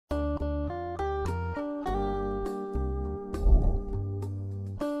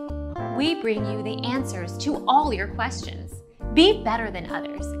we bring you the answers to all your questions. Be better than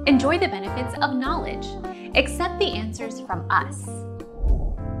others. Enjoy the benefits of knowledge. Accept the answers from us.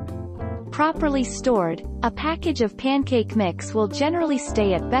 Properly stored, a package of pancake mix will generally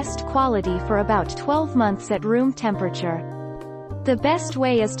stay at best quality for about 12 months at room temperature. The best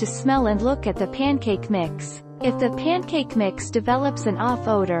way is to smell and look at the pancake mix. If the pancake mix develops an off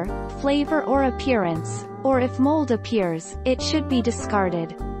odor, flavor or appearance, or if mold appears, it should be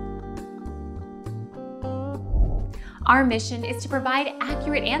discarded. Our mission is to provide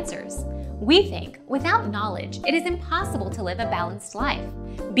accurate answers. We think without knowledge, it is impossible to live a balanced life.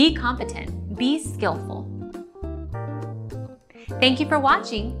 Be competent, be skillful. Thank you for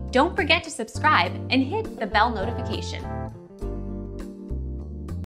watching. Don't forget to subscribe and hit the bell notification.